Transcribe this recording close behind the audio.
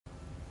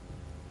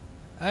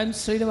I'm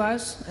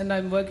Srinivas and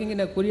I'm working in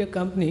a courier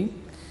company.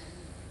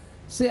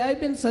 See,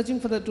 I've been searching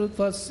for the truth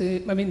for,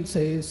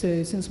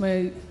 since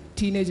my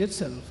teenage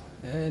itself.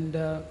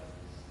 And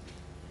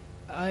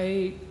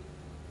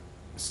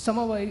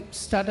somehow I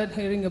started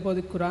hearing about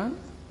the Quran.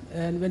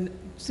 And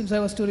since I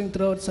was touring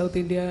throughout South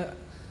India,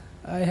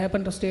 I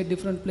happened to stay at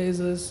different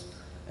places.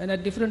 And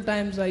at different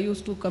times, I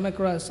used to come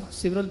across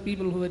several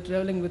people who were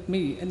traveling with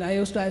me. And I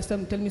used to ask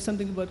them, tell me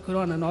something about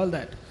Quran and all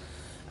that.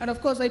 And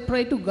of course, I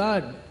prayed to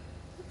God.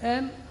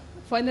 And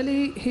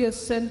finally, he has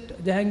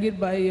sent Jahangir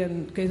Bhai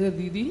and Kaiser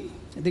Didi.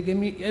 They gave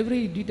me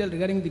every detail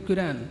regarding the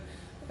Quran.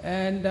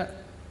 And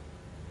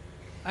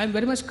I'm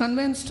very much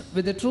convinced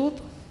with the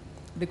truth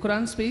the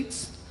Quran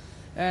speaks.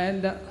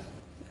 And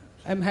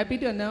I'm happy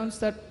to announce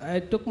that I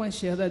took my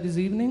shahada this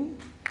evening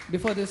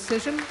before this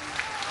session.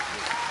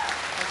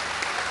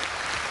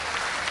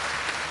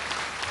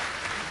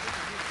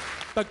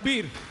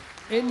 Takbir.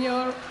 In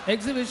your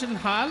exhibition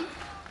hall.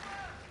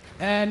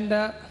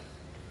 And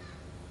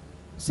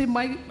see,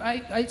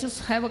 I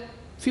just have a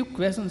few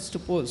questions to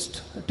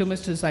post to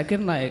Mr. Zakir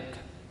Naik.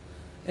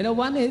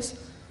 One is,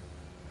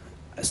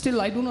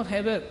 still I do not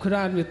have a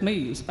Quran with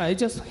me. I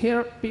just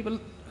hear people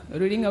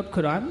reading out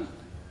Quran.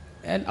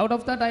 And out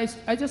of that,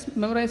 I just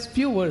memorize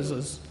few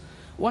verses.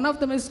 One of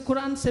them is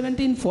Quran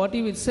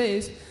 17:40, which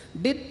says,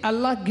 did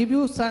Allah give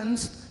you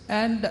sons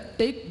and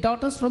take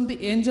daughters from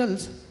the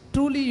angels?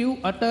 Truly you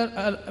utter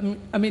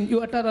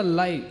a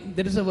lie.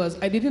 There is a verse.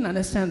 I didn't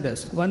understand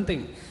this, one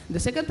thing. The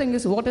second thing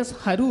is, what is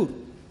Harur?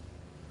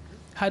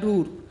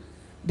 Harur.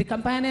 The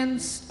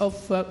companions of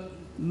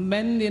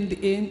men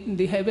in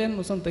the heaven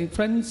or something,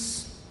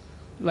 friends,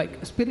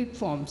 like spirit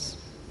forms.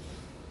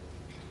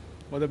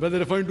 Or the brother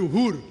referring to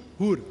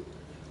Hoor.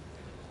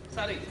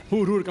 Sorry.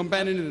 Hoor,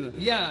 companion.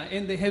 Yeah,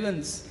 in the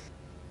heavens.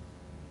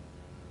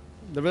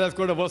 The brother has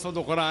quoted a verse of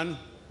the Quran.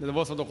 There's a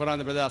verse of the Quran.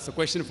 The brother asked a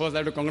question first. I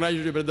have to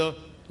congratulate you, brother.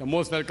 You're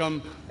most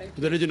welcome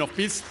to the region of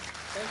peace.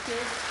 Thank you.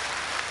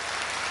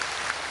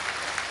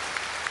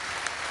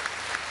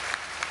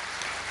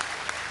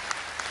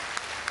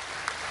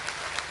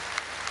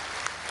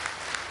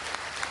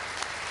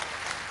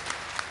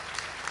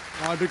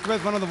 I would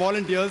request one of the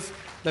volunteers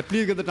that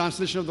please get the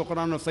translation of the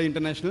Quran of Sahih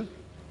International.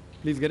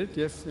 Please get it,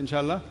 yes,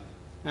 inshallah.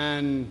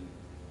 And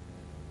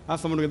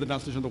ask someone to get the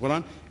translation of the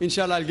Quran.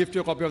 Inshallah, I'll gift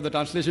you a copy of the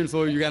translation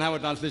so you can have a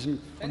translation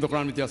of the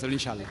Quran with yourself,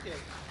 inshallah.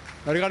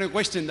 Regarding a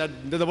question, that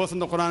there's a verse in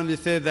the Quran which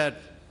says that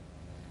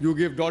you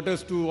give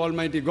daughters to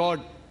Almighty God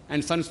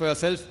and sons for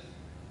yourself.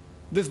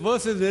 This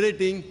verse is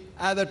narrating,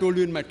 as I told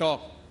you in my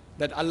talk,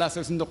 that Allah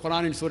says in the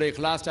Quran in Surah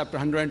Ikhlas, chapter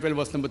 112,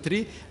 verse number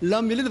 3,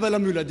 Lam yalid wa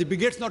lam yulad, the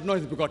begets not, nor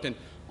is begotten.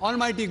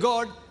 Almighty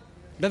God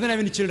doesn't have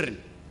any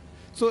children.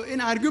 So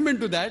in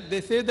argument to that,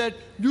 they say that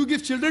you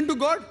give children to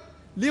God,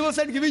 leave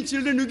aside giving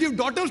children, you give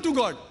daughters to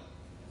God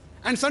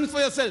and sons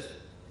for yourself.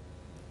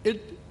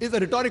 It is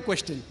a rhetoric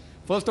question.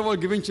 First of all,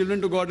 giving children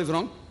to God is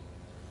wrong.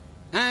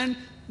 And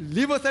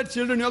leave aside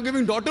children, you are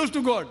giving daughters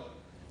to God.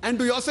 And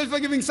to yourself you are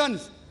giving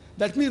sons.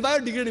 That means why are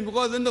you degrading?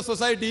 Because in the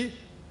society,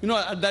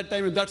 at that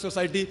time, in that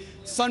society,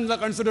 sons are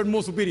considered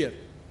more superior.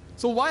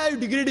 So why are you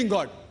degrading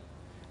God?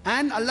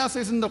 And Allah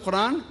says in the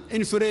Quran,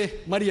 in Surah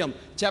Maryam,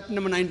 chapter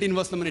number 19,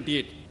 verse number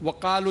 88,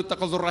 وَقَالُوا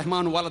تَقَذُ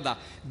الرَّحْمَنُ وَلَدًا.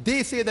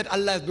 They say that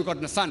Allah has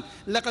begotten a son.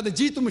 لَقَدْ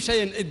جِئْتُمْ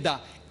شَيْئًا إِدًّا.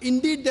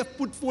 Indeed, they have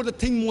put forth the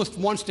thing most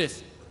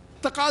monstrous.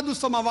 تَقَادُ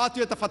السَّمَاوَاتُ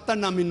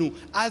يَتَفَطَّرْنَ مِنْهُ.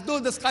 As though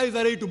the skies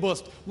are ready to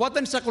burst.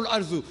 وَتَنْشَقُ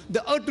الْأَرْضُ.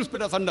 The earth to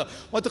split asunder.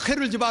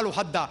 وَتُخِرُّ الْجِبَالُ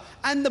هَدًّا.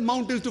 And the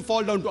mountains to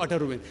fall down to utter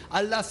ruin.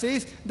 Allah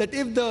says that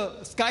if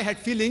the sky had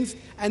feelings,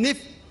 and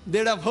if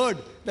they'd have heard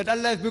that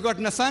Allah has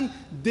begotten a son,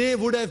 they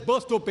would have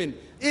burst open.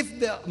 If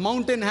the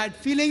mountain had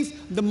feelings,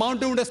 the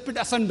mountain would have split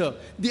asunder.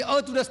 The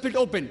earth would have split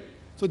open.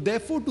 So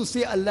therefore, to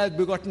say Allah has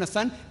begotten a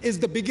son is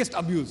the biggest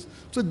abuse.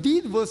 So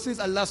these verses,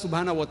 Allah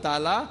subhanahu wa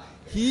ta'ala,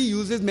 He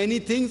uses many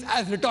things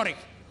as rhetoric.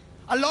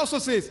 Allah also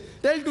says,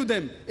 tell to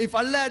them, if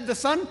Allah had the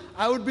son,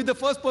 I would be the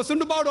first person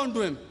to bow down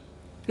to Him.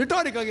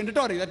 Rhetoric again,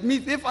 rhetoric. That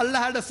means if Allah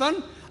had a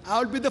son, I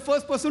would be the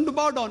first person to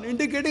bow down,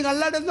 indicating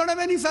Allah does not have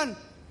any son.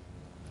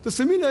 So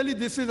similarly,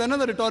 this is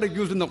another rhetoric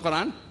used in the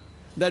Quran,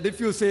 that if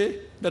you say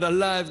that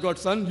Allah has got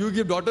sons, you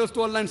give daughters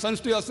to Allah and sons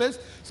to yourselves.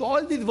 So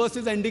all these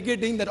verses are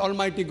indicating that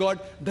Almighty God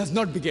does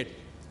not beget.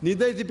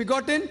 Neither is He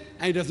begotten,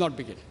 and He does not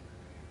beget.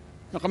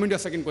 Now coming to your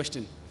second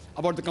question,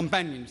 about the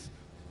companions.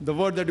 The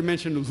word that you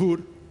mentioned was Hoor,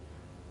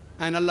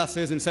 and Allah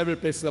says in several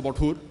places about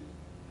Hoor,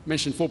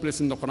 mentioned 4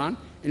 places in the Quran,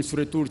 in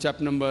Surah Tur,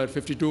 chapter number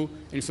 52,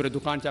 in Surah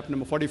Dukhan, chapter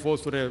number 44,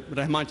 Surah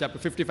Rahman, chapter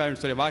 55, and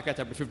Surah Waqiah,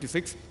 chapter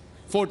 56.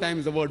 4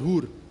 times the word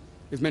Hoor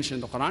is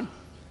mentioned in the Quran.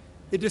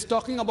 It is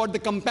talking about the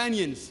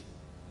companions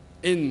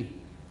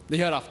in the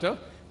hereafter.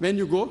 When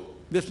you go,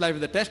 this life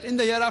is a test. In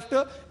the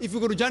hereafter, if you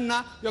go to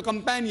Jannah, your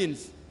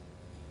companions,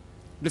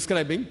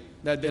 describing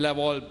that they'll have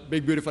all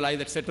big, beautiful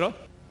eyes, etc.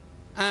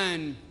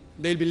 And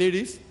they'll be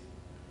ladies.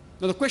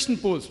 Now the question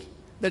posed,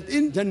 that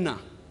in Jannah,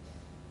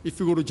 if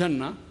you go to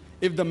Jannah,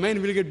 if the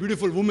men will get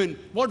beautiful women,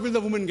 what will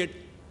the women get?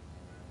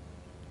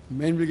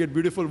 Men will get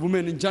beautiful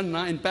women in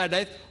Jannah, in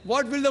paradise.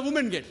 What will the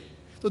women get?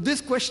 So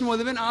this question was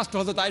even asked to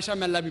Hazrat Aisha,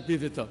 may Allah be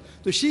pleased with her.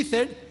 So she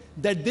said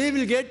that they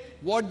will get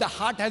what the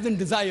heart hasn't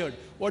desired,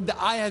 what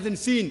the eye hasn't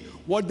seen,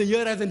 what the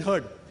ear hasn't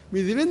heard.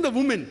 Means even the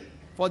women,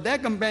 for their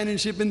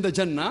companionship in the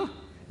Jannah,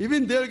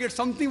 even they will get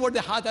something what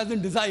the heart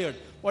hasn't desired,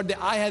 what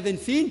the eye hasn't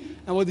seen,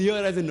 and what the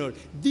ear hasn't heard.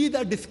 These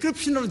are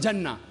description of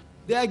Jannah.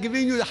 They are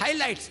giving you the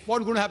highlights,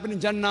 what's going to happen in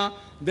Jannah.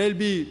 There will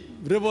be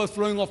rivers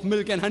flowing of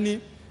milk and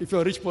honey. If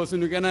you're a rich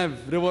person, you can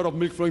have river of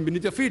milk flowing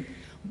beneath your feet.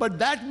 But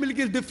that milk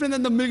is different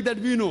than the milk that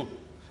we know.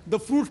 The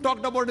fruits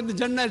talked about in the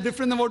Jannah is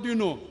different than what you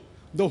know.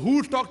 The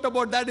who's talked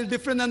about that is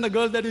different than the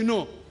girls that you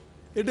know.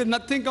 It is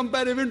nothing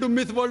comparable to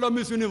Miss World or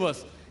Miss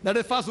Universe. That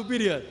is far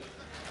superior.